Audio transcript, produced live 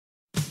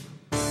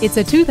It's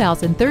a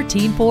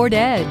 2013 Ford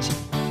Edge.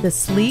 The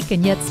sleek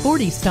and yet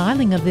sporty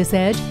styling of this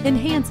Edge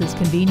enhances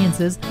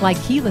conveniences like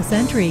keyless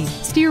entry,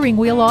 steering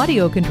wheel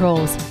audio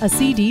controls, a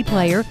CD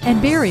player,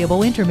 and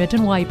variable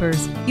intermittent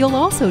wipers. You'll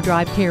also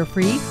drive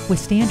carefree with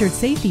standard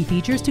safety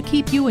features to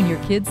keep you and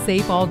your kids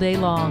safe all day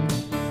long.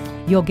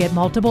 You'll get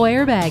multiple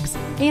airbags,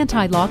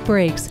 anti-lock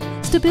brakes,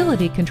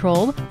 stability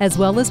control, as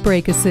well as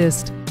brake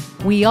assist.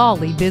 We all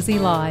lead busy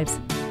lives.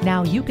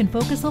 Now you can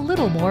focus a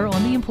little more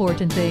on the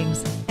important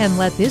things and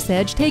let this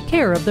Edge take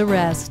care of the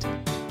rest.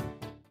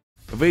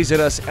 Visit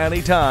us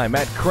anytime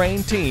at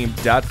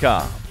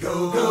crainteam.com.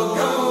 Go, go,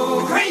 go.